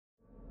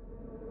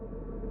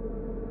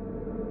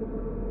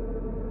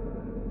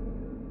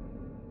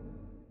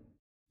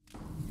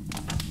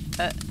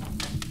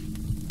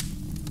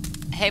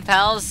Hey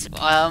pals,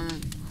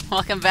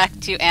 welcome back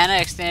to Anna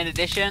Extended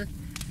Edition.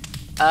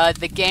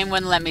 The game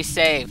wouldn't let me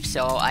save,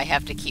 so I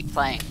have to keep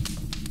playing.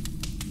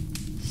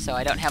 So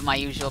I don't have my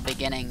usual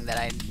beginning that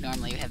I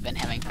normally have been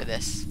having for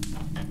this.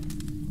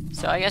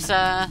 So I guess,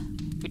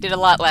 we did a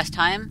lot last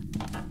time,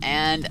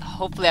 and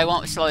hopefully I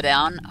won't slow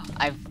down.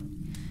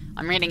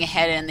 I'm reading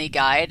ahead in the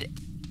guide,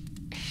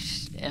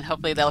 and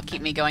hopefully they'll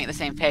keep me going at the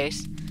same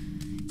pace.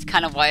 It's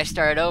kind of why I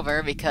started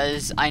over,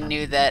 because I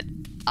knew that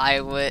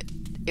it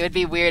would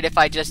be weird if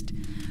I just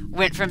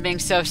went from being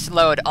so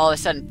slow to all of a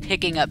sudden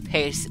picking up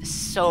pace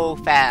so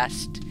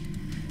fast.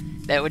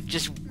 That would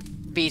just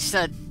be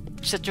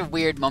such a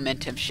weird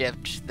momentum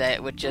shift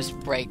that would just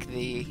break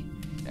the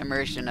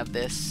immersion of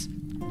this.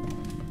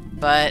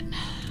 But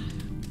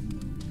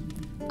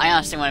I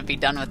honestly want to be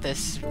done with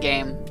this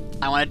game.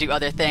 I want to do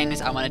other things.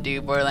 I want to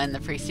do Borderlands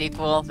the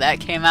pre-sequel. That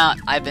came out.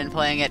 I've been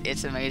playing it.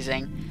 It's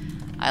amazing.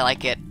 I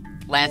like it.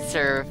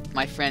 Lancer,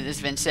 my friend,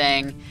 has been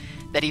saying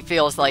that he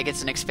feels like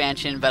it's an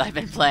expansion, but I've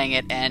been playing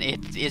it and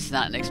it's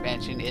not an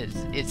expansion.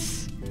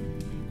 It's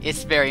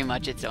very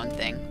much its own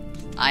thing.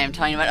 I am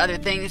talking about other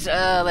things.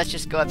 Let's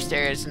just go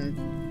upstairs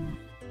and...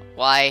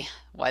 Why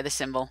the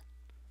symbol?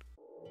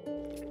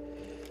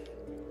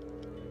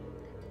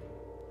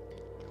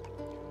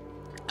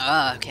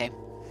 Okay.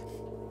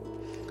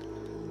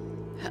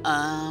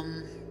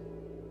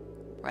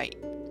 Right.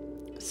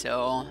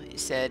 So, it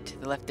said to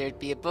the left there'd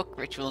be a book,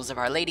 Rituals of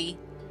Our Lady.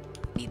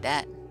 Need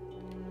that.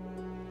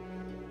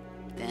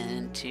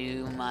 Then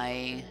to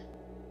my...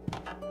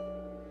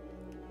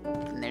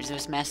 And there's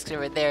those masks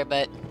over there,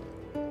 but...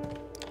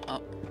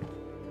 Oh.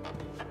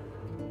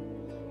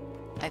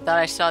 I thought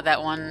I saw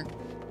that one.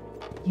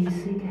 You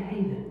seek a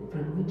haven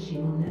from which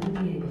you will never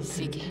be able to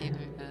Seek a return.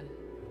 haven.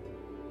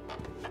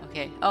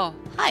 Okay. Oh,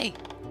 hi!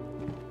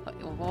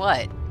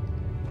 What?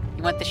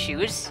 You want the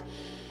shoes?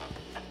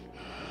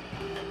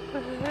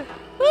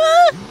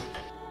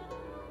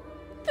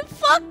 The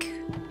fuck?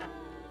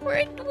 What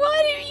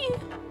are you?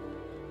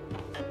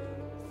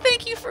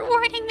 Thank you for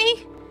warning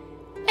me.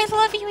 I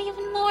love you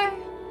even more.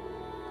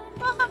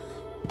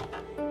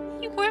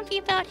 You warned me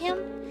about him.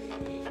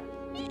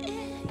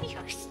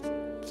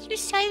 You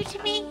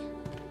saved me.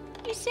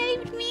 You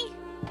saved me.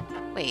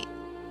 Wait.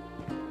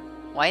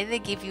 Why did they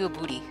give you a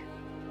booty?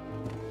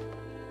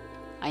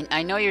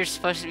 I know you're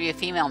supposed to be a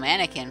female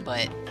mannequin,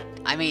 but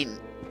I mean,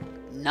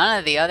 none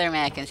of the other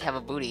mannequins have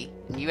a booty,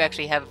 and you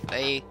actually have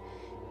a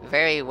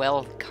very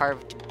well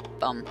carved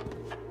bum.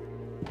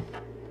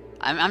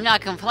 I'm not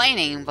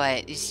complaining,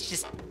 but it's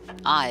just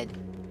odd.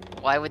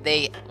 Why would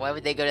they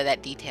go to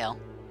that detail?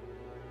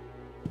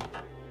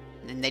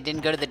 And they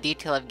didn't go to the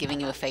detail of giving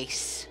you a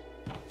face.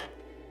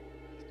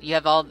 You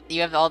have all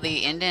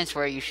the indents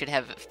where you should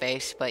have a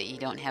face, but you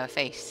don't have a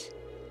face.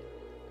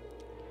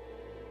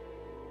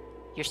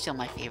 You're still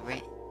my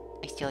favorite.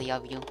 I still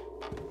love you.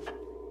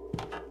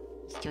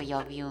 Still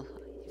love you.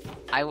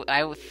 I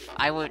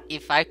would,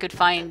 if I could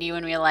find you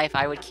in real life,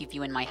 I would keep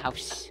you in my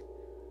house.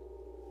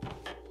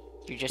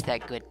 You're just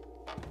that good.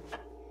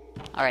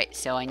 Alright,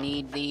 so I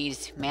need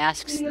these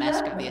masks.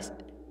 Mask of this.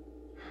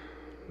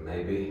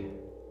 Maybe.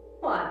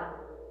 Why?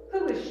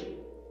 Who is she?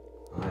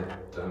 I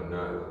don't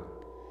know.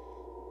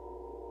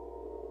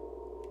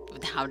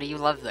 How do you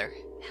love her?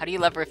 How do you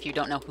love her if you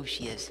don't know who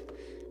she is?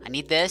 I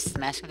need this, the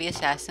Mask of the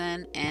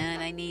Assassin,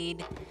 and I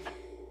need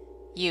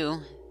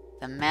you,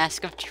 the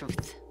Mask of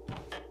Truth.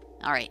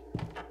 Alright.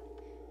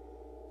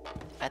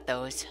 Got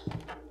those.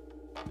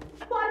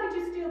 Why did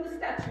you steal the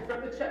statue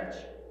from the church?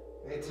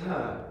 It's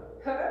her.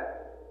 Her?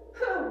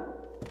 Who?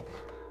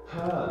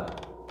 Her.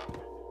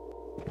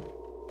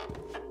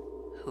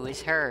 Who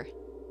is her?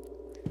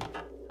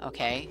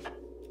 Okay.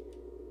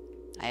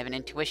 I have an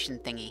intuition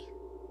thingy.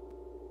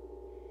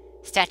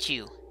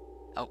 Statue.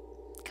 Oh,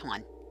 come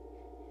on.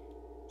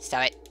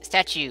 Stop it.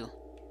 Statue.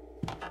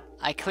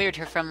 I cleared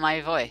her from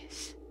my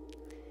voice.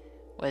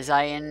 Was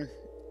I in...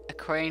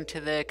 According to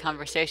the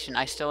conversation,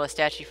 I stole a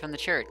statue from the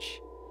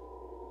church.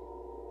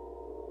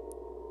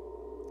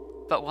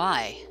 But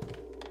why?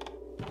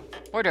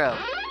 Wardrobe.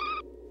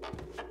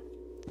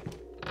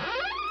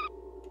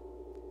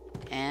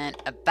 And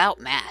about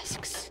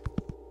masks.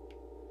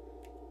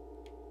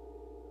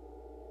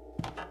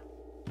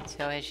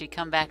 So has she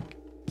come back?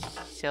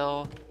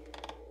 So...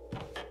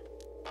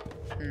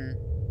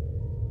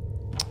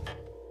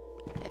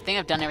 I think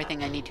I've done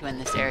everything I need to in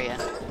this area.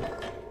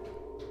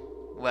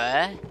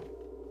 What?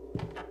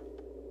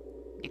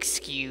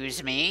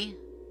 Excuse me?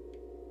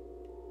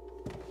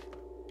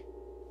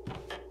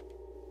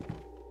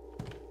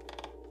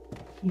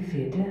 You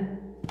fear death,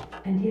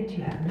 and yet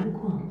you have no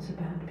qualms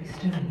about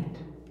bestowing it.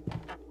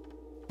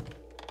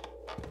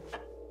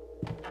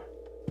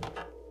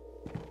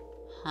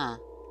 Huh.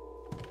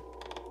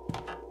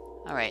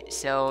 Alright,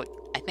 so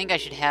I think I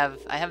should have...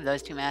 I have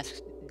those two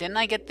masks. Didn't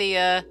I get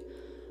the,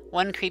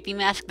 one creepy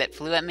mask that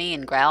flew at me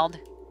and growled?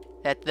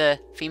 That the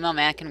female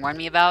mannequin warned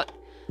me about?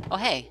 Oh,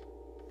 hey.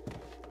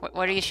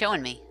 What are you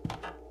showing me?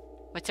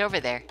 What's over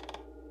there?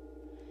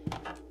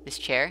 This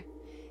chair?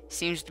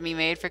 Seems to be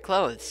made for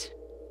clothes.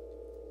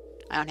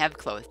 I don't have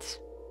clothes.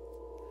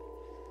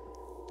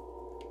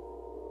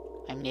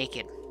 I'm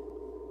naked.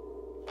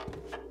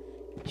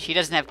 She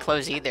doesn't have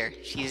clothes either.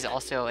 She's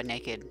also a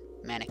naked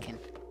mannequin.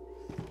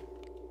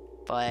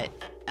 But,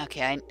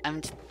 okay,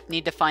 I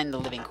need to find the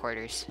living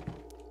quarters.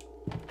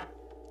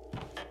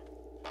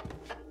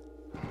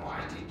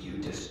 Why did you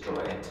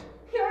destroy it?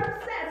 You're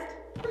obsessed.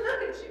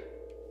 Look at you.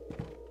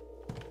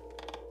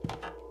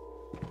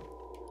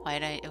 Why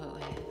did I...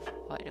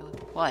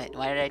 What?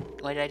 Why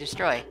did I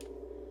destroy?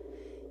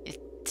 It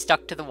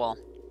stuck to the wall.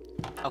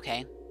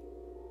 Okay.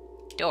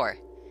 Door.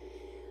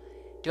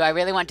 Do I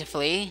really want to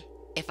flee?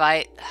 If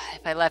I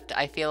left,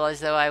 I feel as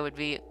though I would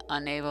be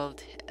unable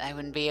to, I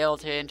wouldn't be able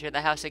to enter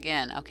the house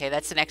again. Okay,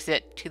 that's an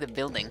exit to the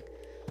building.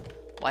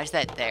 Why is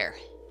that there?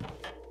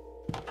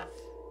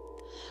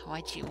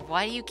 Why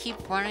do you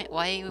keep running?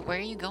 Where are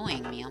you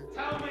going, ma'am?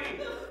 Tell me!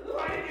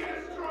 Why did you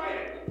destroy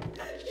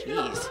it? You're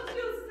not Jeez.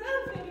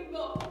 yourself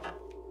anymore.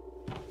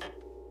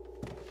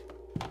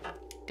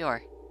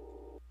 Door.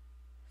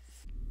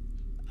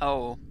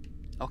 Oh.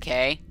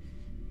 Okay.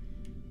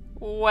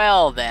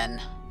 Well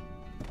then.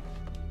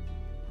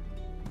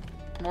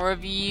 More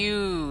of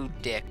you,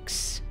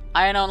 dicks.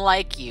 I don't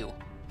like you.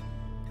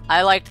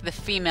 I liked the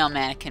female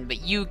mannequin,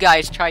 but you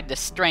guys tried to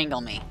strangle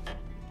me.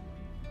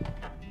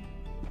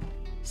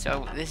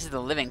 So, this is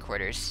the living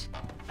quarters.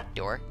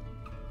 Door.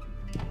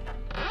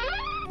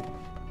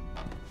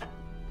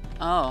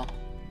 Oh.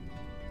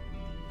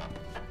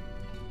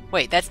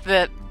 Wait, that's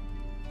the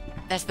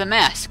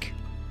mask.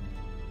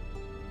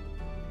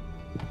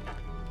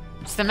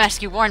 It's the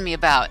mask you warned me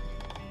about.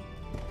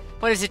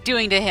 What is it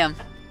doing to him?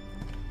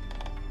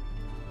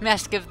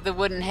 Mask of the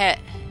wooden head.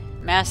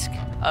 Mask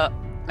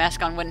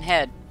on wooden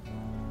head.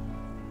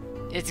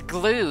 It's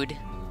glued.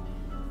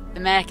 The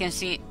mannequin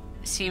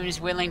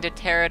seems willing to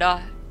tear it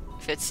off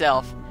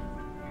itself.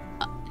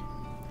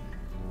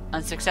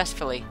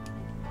 Unsuccessfully.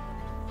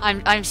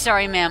 I'm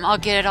sorry, ma'am. I'll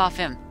get it off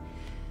him.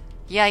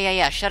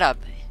 Yeah, shut up.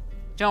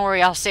 Don't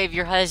worry, I'll save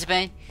your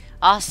husband.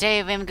 I'll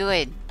save him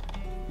good.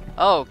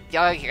 Oh,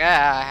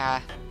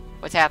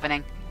 what's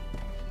happening?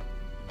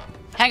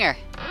 Hanger.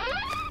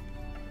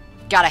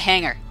 Got a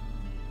hanger.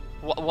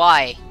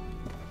 Why?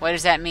 What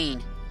does that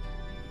mean?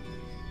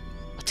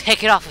 I'll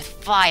take it off with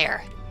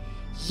fire.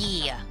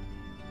 Yeah.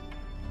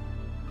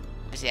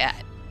 What's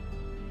that?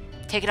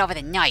 Take it off with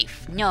a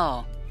knife.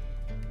 No.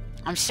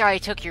 I'm sorry I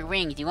took your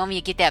ring. Do you want me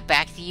to get that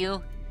back to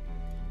you?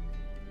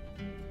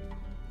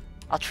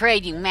 I'll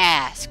trade you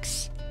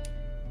masks.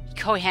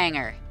 Coat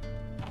hanger.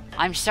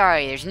 I'm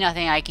sorry, there's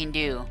nothing I can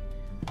do.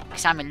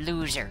 Because I'm a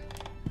loser.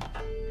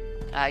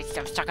 I'm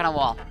stuck on a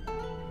wall.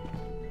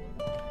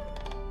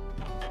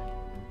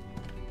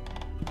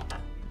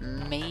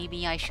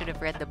 Maybe I should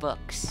have read the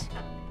books.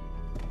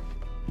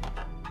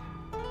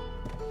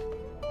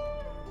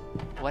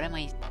 What am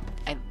I...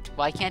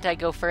 why can't I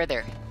go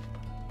further?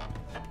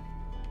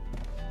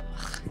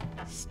 Ugh,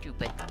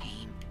 stupid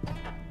game.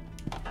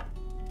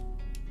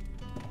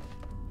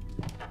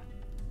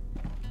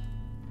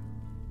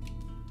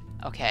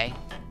 Okay.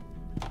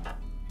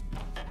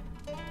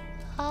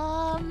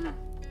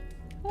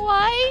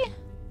 Why?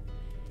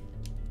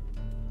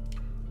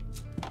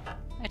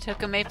 I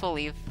took a maple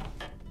leaf.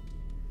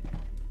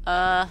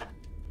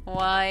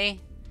 Why?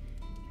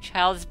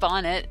 Child's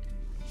bonnet.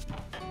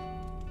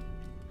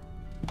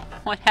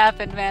 What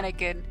happened,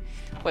 mannequin?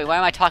 Wait, why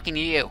am I talking to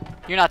you?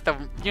 You're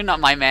not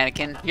my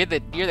mannequin. You're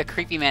the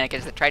creepy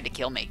mannequins that tried to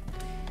kill me.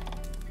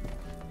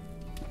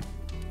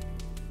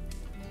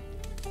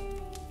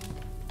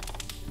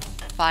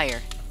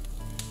 Fire.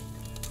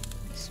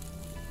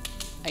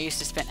 I used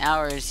to spend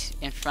hours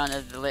in front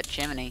of the lit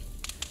chimney.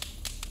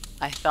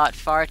 I thought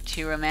far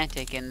too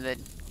romantic in the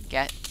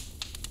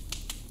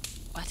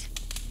What?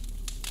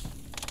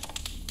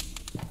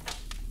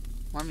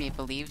 More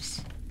maple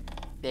leaves.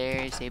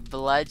 There's a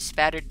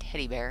blood-spattered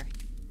teddy bear.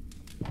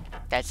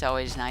 That's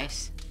always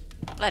nice.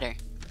 Letter.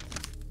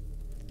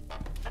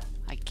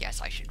 I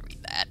guess I should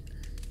read that.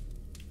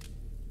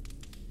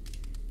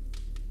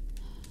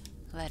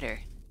 Letter.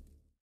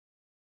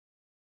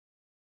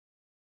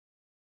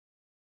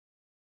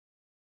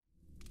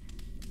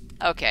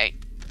 Okay.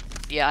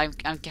 Yeah, I'm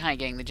kind of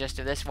getting the gist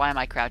of this. Why am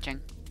I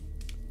crouching?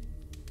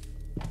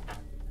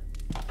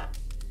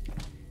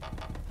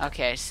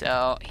 Okay,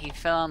 so he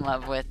fell in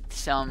love with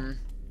some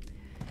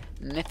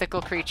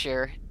mythical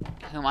creature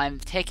whom I'm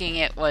taking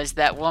it was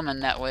that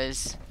woman that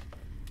was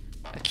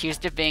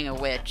accused of being a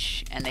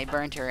witch, and they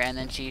burned her, and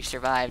then she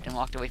survived and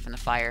walked away from the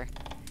fire.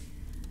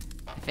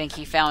 I think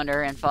he found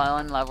her and fell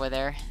in love with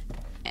her,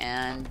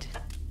 and...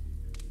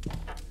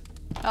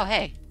 Oh,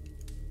 hey.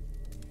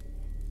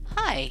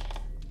 Hi.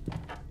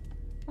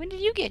 When did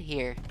you get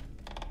here?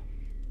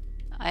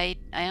 I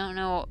don't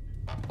know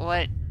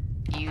what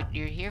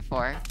you're here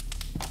for.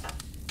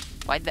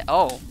 Why'd the...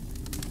 Oh.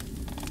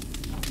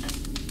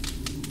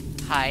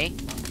 Hi.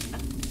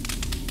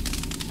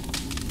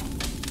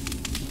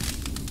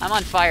 I'm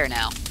on fire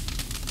now.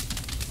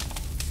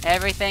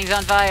 Everything's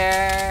on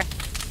fire.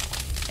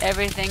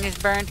 Everything is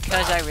burnt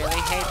because I really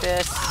hate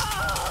this.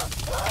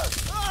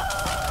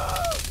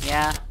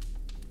 Yeah.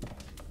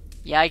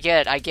 Yeah, I get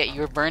it. I get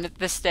you were burned at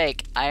the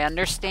stake. I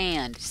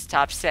understand.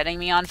 Stop setting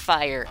me on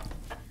fire.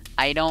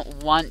 I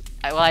don't want...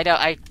 well, I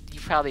don't...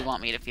 you probably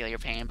want me to feel your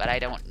pain, but I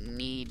don't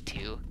need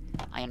to.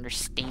 I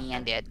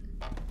understand it.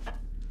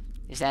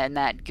 Isn't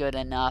that good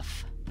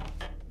enough?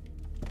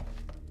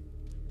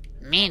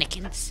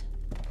 Mannequins.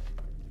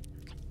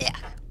 Yeah.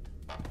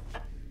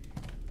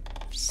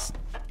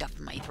 Stuff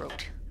in my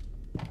throat.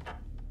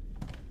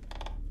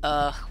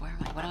 Where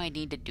am I? What do I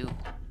need to do?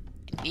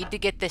 I need to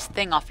get this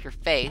thing off your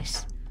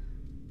face.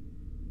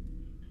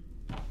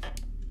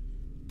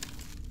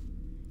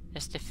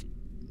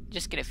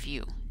 Just get a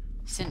few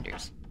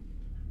cinders.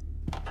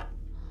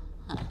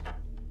 Huh.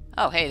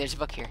 Oh, hey, there's a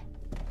book here.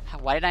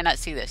 Why did I not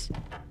see this?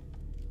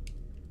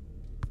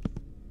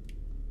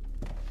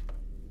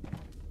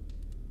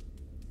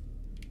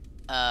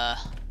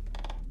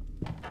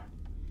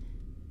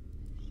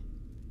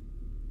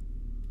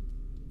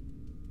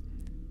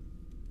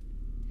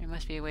 There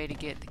must be a way to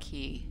get the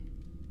key.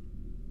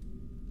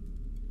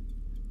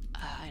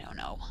 I don't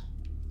know.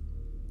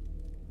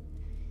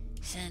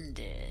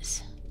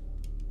 Cinders.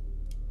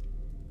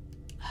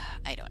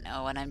 I don't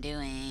know what I'm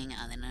doing.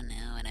 I don't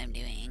know what I'm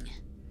doing.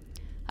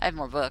 I have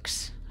more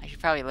books. I should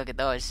probably look at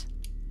those.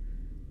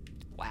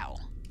 Wow.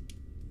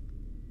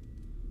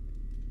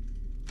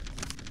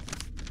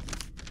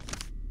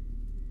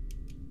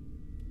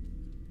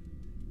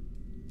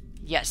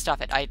 Yeah,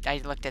 stop it.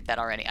 I looked at that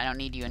already. I don't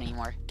need you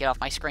anymore. Get off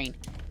my screen.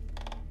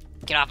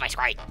 Get off my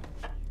screen.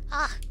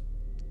 Ah.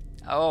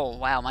 Oh,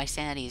 wow. My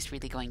sanity is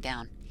really going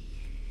down.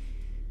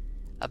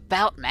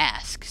 About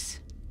masks.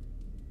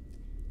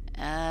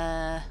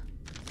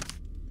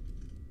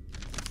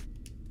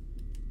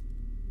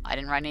 I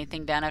didn't write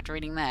anything down after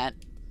reading that.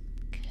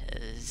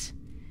 Because...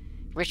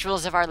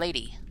 Rituals of Our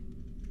Lady.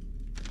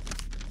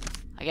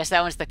 I guess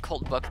that was the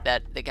cult book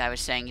that the guy was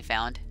saying he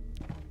found.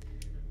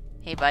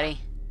 Hey, buddy.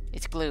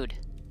 It's glued.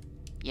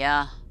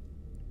 Yeah.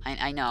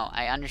 I know.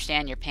 I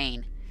understand your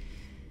pain.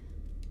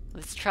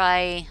 Let's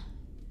try...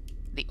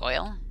 the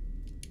oil?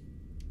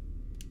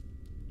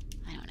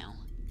 I don't know.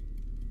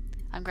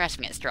 I'm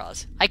grasping at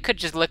straws. I could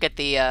just look at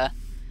the,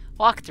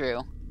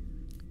 walkthrough.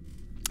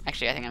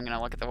 Actually, I think I'm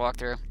gonna look at the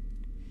walkthrough.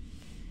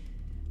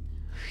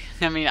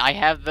 I mean, I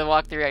have the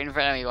walkthrough right in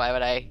front of me. Why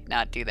would I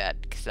not do that?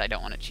 Because I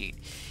don't want to cheat.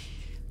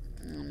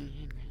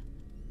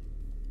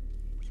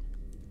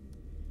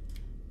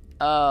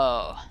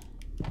 Oh.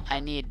 I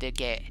need to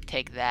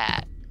take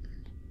that.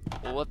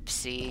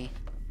 Whoopsie.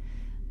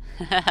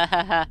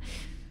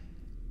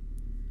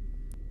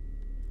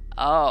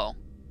 Oh.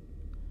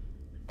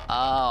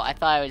 Oh, I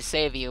thought I would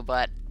save you,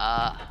 but,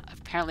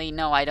 apparently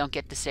no, I don't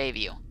get to save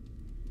you.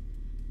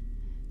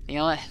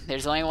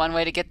 There's only one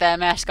way to get that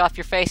mask off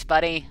your face,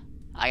 buddy.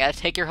 I gotta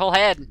take your whole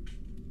head.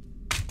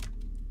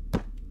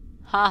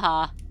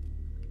 Haha.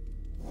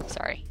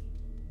 Sorry.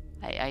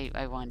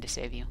 I wanted to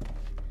save you.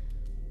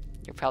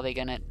 You're probably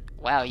gonna...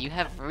 Wow, you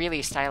have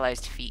really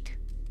stylized feet.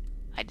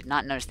 I did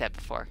not notice that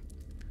before.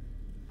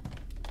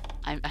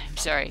 I'm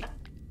sorry.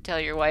 Tell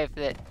your wife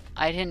that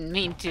I didn't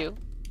mean to.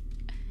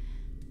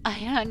 I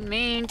didn't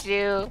mean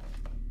to.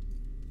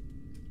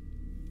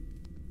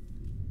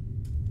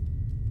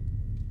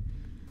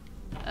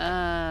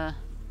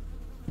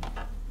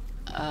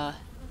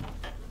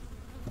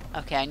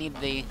 Okay, I need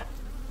the...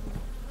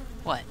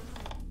 What?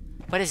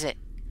 What is it?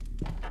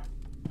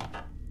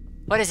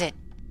 What is it?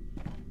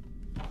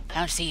 I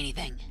don't see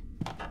anything.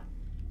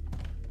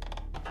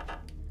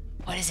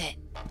 What is it?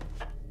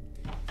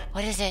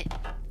 What is it?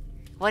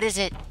 What is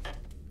it?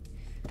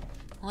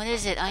 What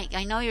is it?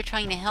 I know you're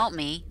trying to help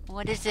me.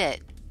 What is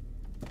it?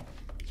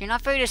 You're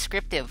not very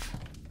descriptive.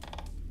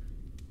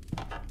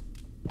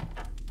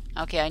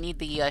 Okay, I need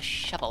the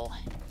shovel.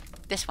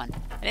 This one.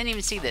 I didn't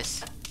even see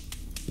this.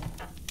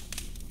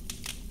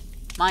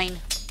 Mine.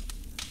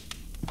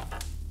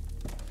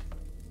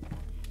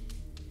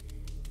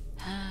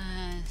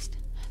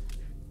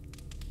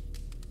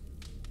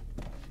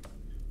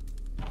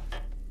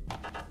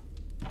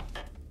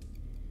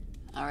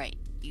 Alright,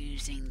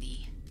 using the...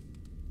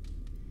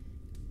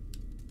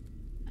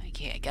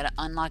 Okay, I gotta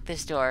unlock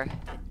this door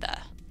with the...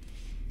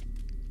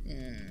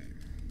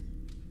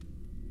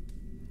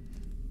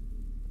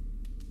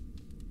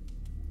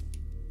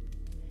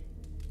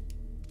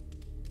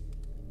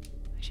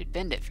 I should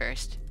bend it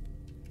first.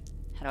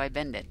 How do I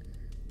bend it?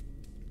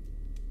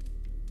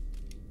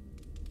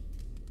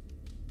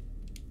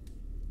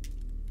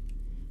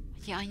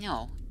 Yeah, I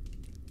know.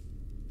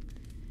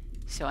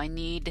 So I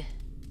need...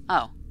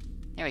 Oh,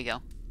 there we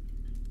go.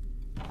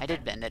 I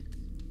did bend it.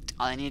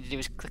 All I need to do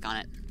is click on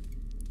it.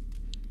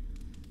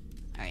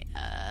 Alright,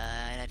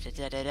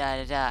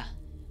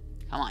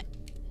 come on.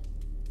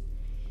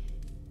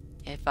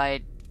 If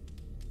I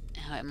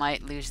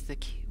might lose the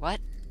key.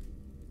 What?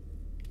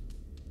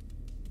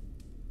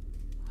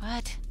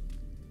 What?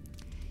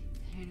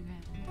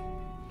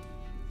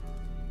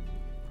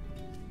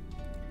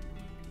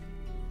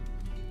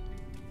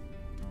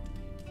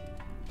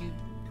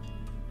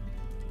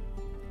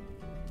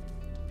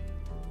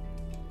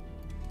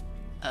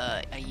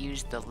 I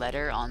used the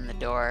letter on the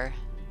door.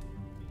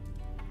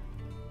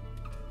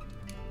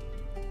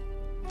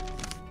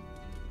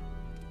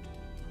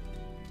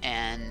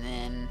 And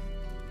then...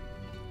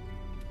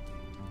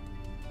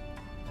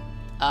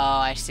 Oh,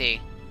 I see.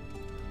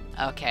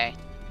 Okay,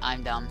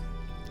 I'm dumb.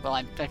 Well,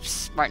 I'm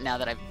smart now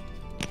that I've...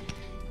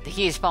 The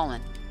key is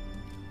fallen.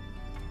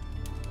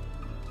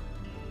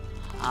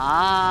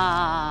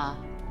 Ah!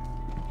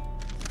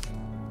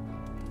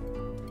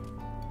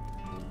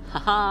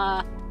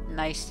 Haha!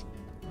 Nice.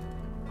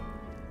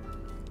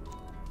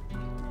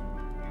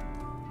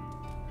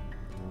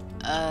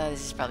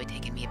 This is probably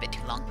taking me a bit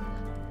too long.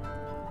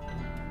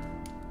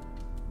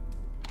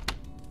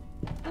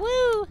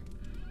 Woo!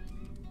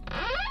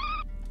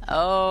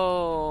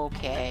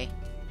 Okay.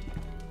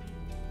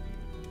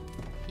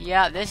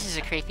 Yeah, this is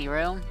a creepy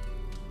room.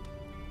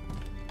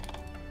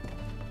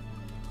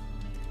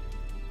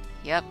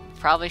 Yep,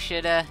 probably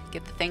should get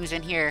the things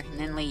in here and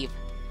then leave.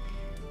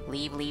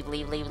 Leave.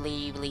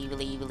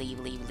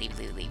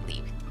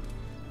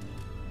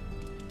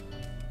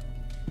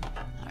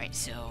 Alright,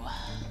 so...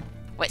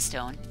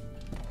 Whetstone.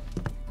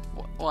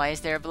 Why is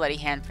there a bloody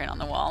handprint on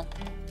the wall?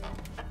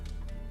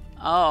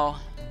 Oh.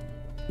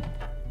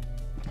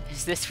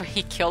 Is this where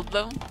he killed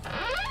them?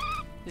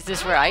 Is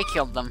this where I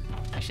killed them,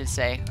 I should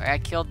say? Where I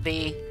killed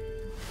the...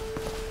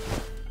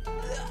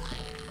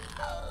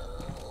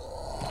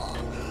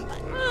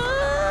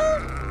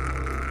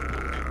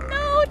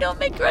 No, don't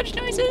make grudge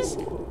noises!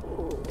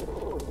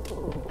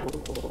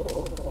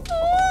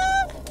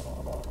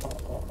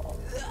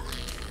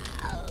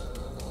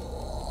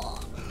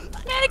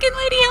 Mannequin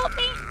lady, help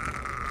me!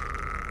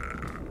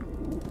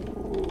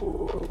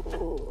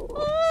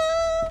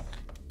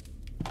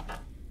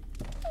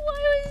 Why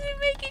was he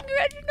making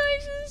grudge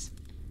noises?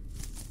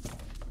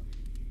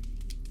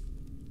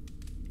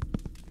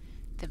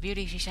 The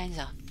beauty she shines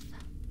off.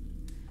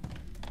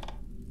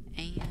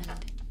 And...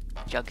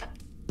 jug.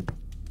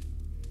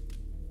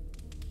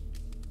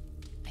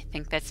 I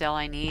think that's all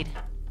I need.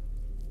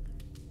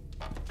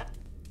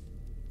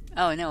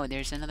 Oh no,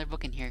 there's another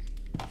book in here.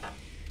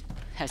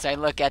 As I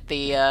look at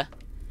the,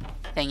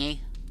 thingy.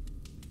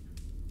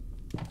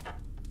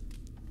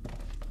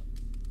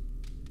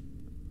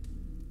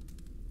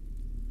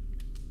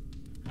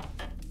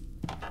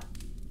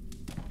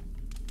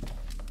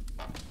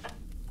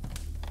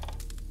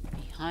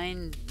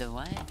 Behind the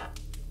what?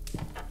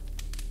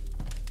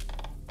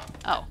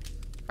 Oh,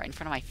 right in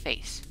front of my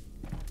face.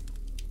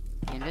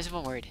 The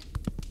invisible word.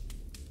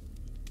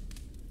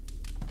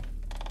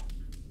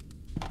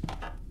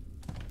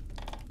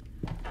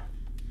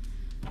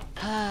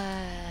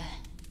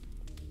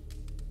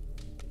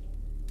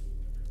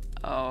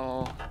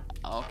 Oh,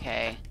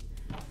 okay.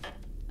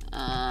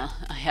 I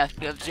have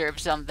to observe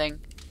something.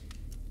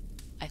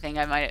 I think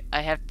I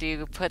have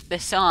to put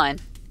this on.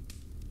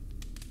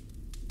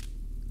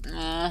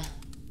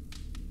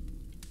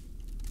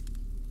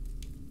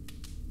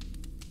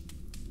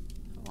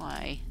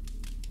 Why?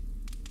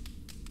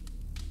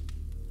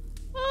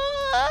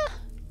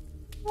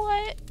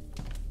 What?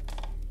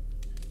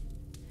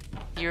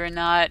 You're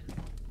not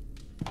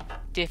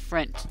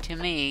different to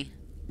me.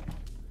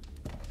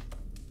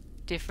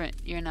 Different.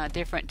 You're not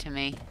different to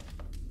me.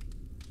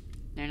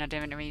 You're not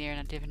different to me. You're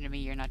not different to me.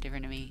 You're not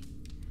different to me.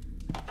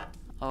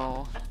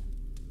 Oh.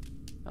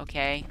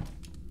 Okay.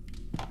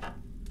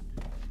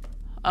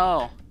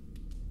 Oh.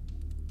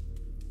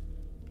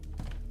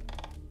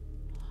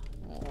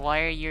 Why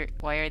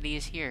are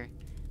these here?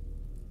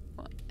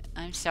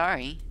 I'm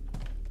sorry.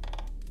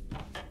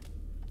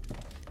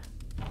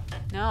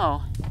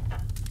 No.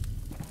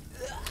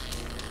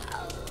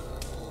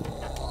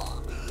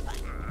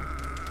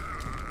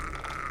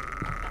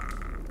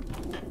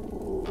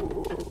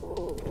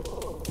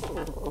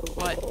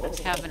 What is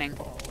happening?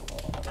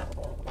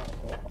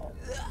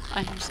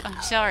 I'm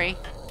sorry.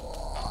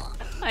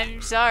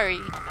 I'm sorry.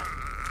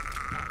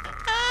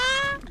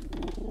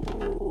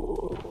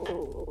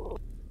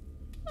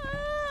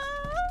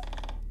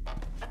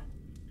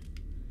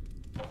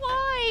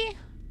 Why?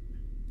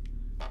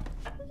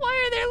 Why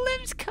are there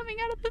limbs coming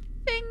out of the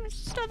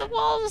things, out of the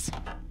walls?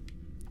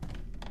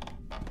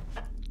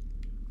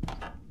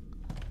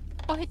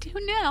 What do I do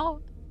now?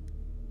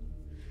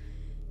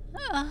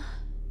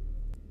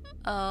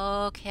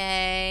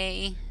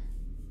 Okay.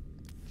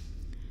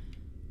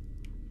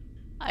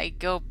 I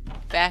go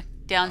back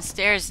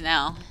downstairs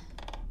now.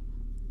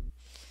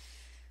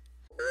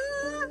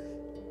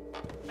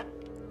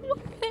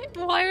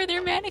 Why are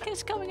there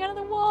mannequins coming out of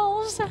the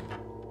walls?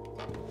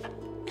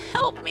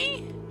 Help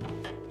me!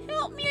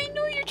 Help me! I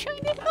know you're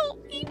trying to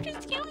help me.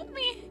 Just help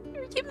me.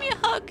 Or give me a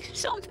hug.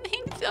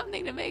 Something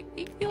to make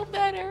me feel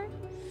better.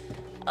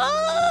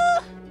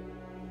 God.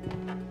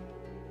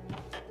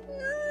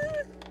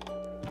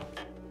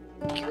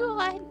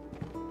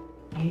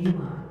 Here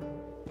you are,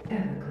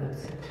 ever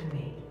closer to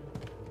me.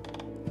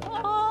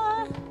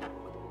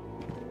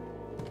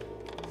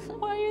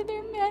 Why are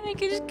there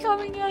mannequins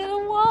coming out of the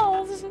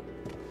walls?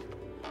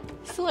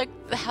 It's like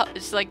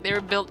it's like they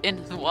were built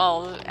into the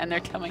walls and they're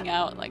coming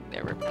out like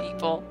there were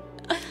people.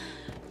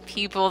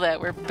 people that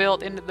were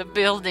built into the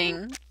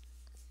building.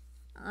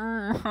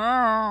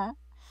 Oh,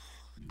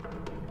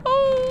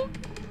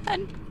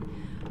 and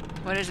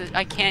what is it?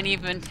 I can't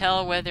even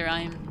tell whether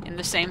I'm in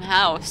the same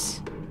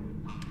house.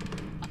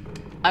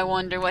 I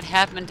wonder what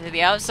happened to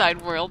the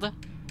outside world.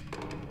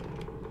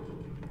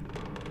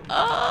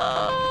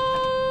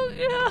 Oh,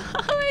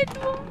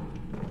 God.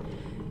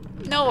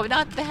 No,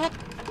 not that.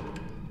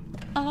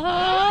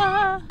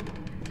 Oh.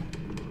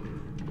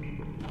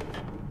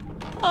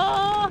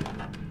 Oh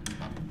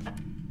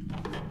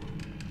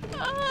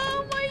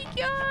my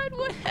God,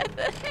 what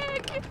the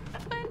heck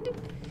happened?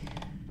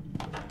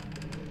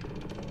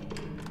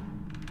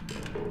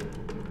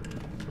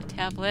 A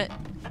tablet.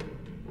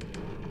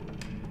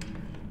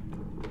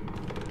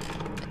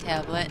 A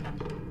tablet.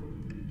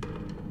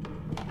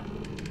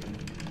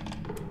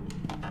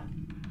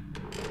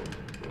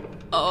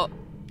 Oh,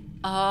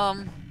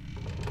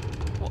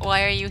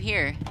 why are you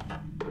here?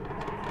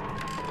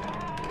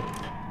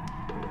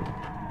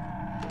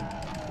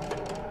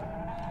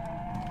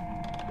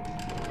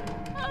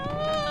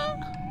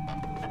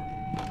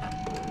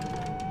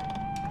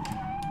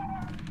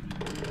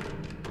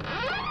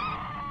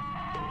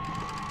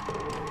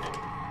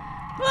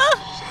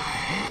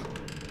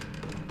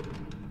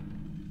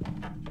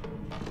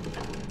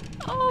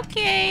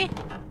 Okay.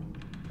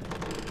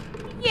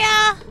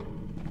 Yeah.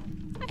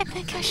 I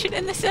think I should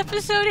end this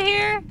episode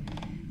here.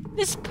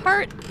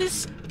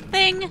 This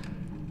thing.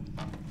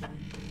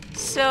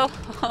 So,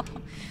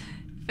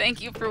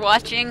 thank you for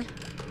watching.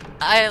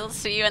 I'll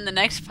see you in the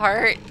next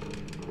part.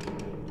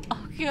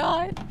 Oh,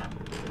 God.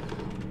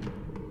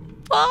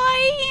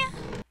 Bye.